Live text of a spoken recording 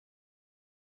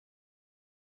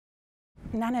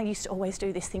Nana used to always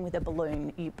do this thing with a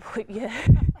balloon. You put your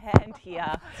hand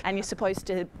here and you're supposed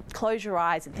to close your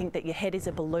eyes and think that your head is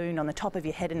a balloon on the top of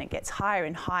your head, and it gets higher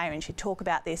and higher, and she'd talk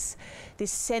about this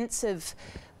sense of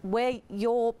where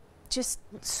you're just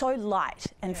so light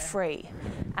and free.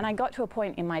 And I got to a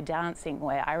point in my dancing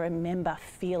where I remember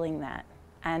feeling that,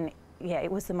 and yeah,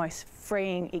 it was the most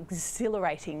freeing,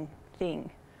 exhilarating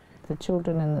thing. The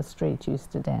children in the street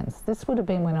used to dance. This would have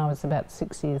been when I was about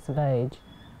 6 years of age.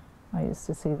 I used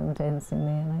to see them dancing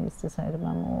there, and I used to say to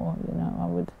Mum, oh, you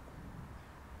know,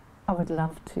 I would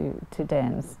love to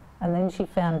dance. And then she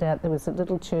found out there was a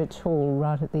little church hall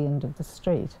right at the end of the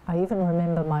street. I even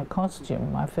remember my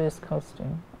costume, my first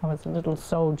costume. I was a little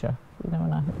soldier, you know,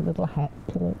 and I had a little hat,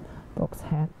 pillow box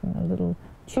hat, and a little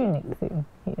tunic thing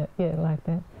here, yeah, like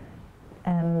that.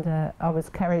 And I was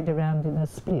carried around in a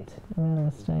split around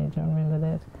the stage, I remember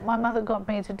that. My mother got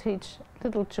me to teach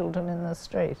little children in the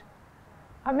street.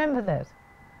 I remember that.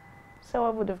 So I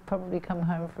would have probably come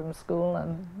home from school,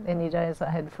 and any days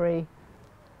I had free,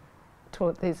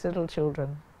 taught these little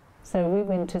children. So we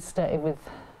went to stay with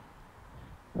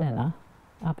Nana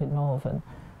up in Melbourne,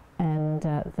 and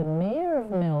the Mayor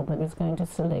of Melbourne was going to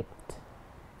select,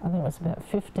 I think it was about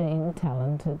 15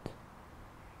 talented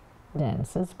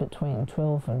dancers between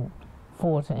 12 and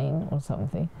 14 or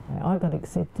something. I got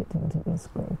accepted into this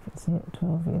group at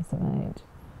 12 years of age.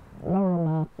 Laurel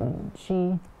Martin,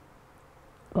 she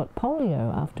got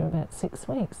polio after about 6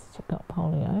 weeks. She got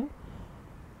polio.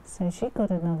 So she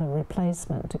got another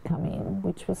replacement to come in,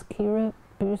 which was Kira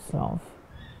Buslov,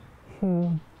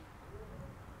 who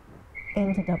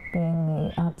ended up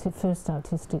being the first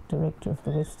artistic director of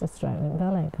the West Australian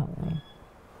Ballet Company.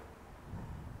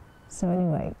 So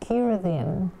anyway, Kira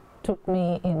then took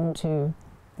me into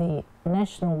the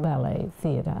National Ballet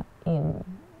Theatre in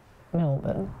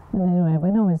Melbourne. And anyway,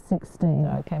 when I was 16,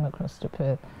 I came across to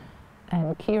Perth,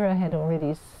 and Kira had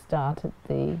already started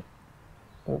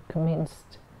or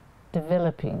commenced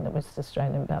developing the West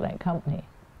Australian Ballet Company.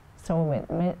 So I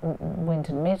went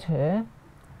and met her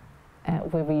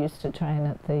where we used to train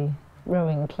at the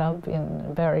rowing club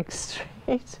in Barrack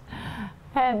Street.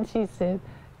 And she said,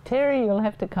 Terri, you'll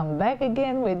have to come back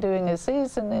again. We're doing a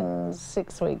season in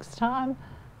 6 weeks' time.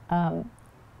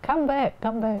 Come back,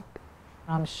 come back.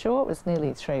 I'm sure it was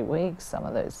nearly 3 weeks, some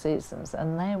of those seasons,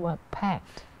 and they were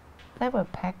packed. They were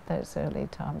packed those early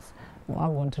times. Well, I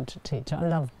wanted to teach.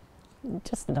 I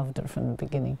just loved it from the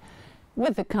beginning.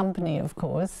 With the company, of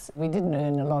course, we didn't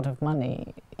earn a lot of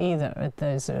money either at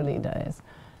those early days.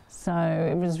 So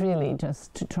it was really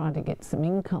just to try to get some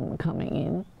income coming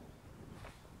in.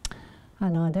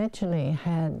 And I'd actually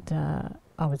had,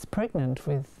 I was pregnant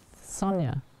with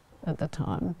Sonya at the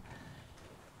time.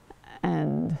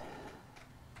 And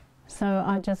so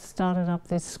I just started up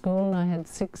this school. I had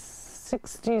six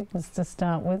students to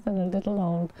start with in a little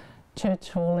old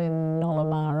church hall in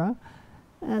Nollamara.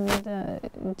 And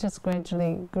it just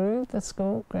gradually grew, the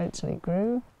school gradually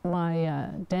grew. My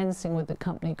dancing with the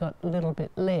company got a little bit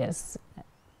less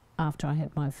after I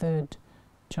had my third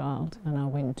child, and I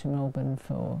went to Melbourne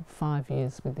for 5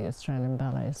 years with the Australian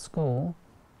Ballet School.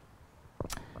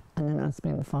 And then I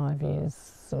spent 5 years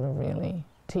sort of really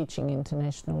teaching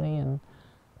internationally, and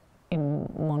in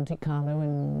Monte Carlo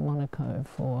in Monaco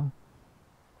for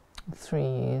 3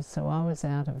 years. So I was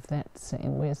out of that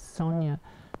scene where Sonya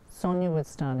was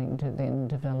starting to then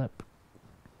develop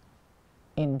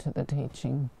into the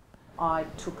teaching. I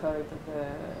took over the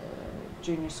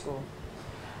junior school,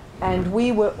 and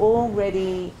we were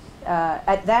already,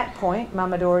 at that point,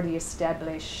 Mum had already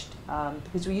established,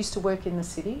 because we used to work in the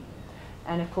city,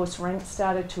 and of course rent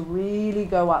started to really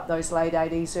go up those late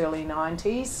 80s, early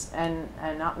 90s,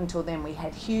 and up until then we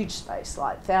had huge space,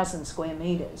 like 1,000 square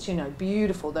metres, you know,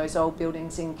 beautiful, those old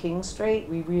buildings in King Street.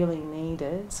 We really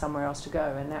needed somewhere else to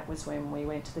go, and that was when we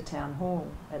went to the town hall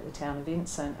at the town of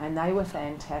Vincent, and they were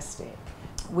fantastic.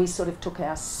 We sort of took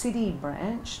our city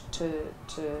branch to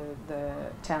the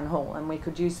town hall, and we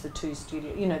could use the two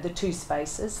studio, you know, the two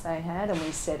spaces they had, and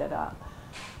we set it up.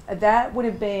 That would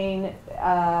have been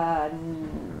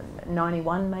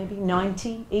 91 maybe,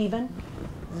 90 even.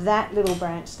 That little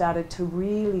branch started to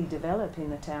really develop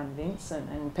in the town of Vincent,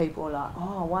 and people were like,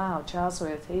 oh wow,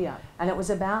 Charlesworth here. And it was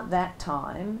about that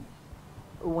time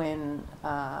when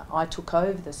I took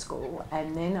over the school,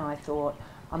 and then I thought,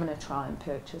 I'm going to try and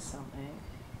purchase something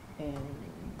in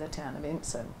the town of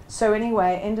Vincent. So anyway,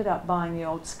 I ended up buying the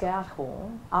old Scout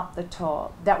Hall up the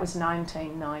top. That was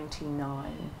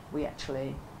 1999. We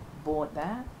actually bought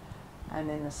that, and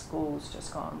then the school's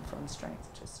just gone from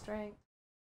strength to strength.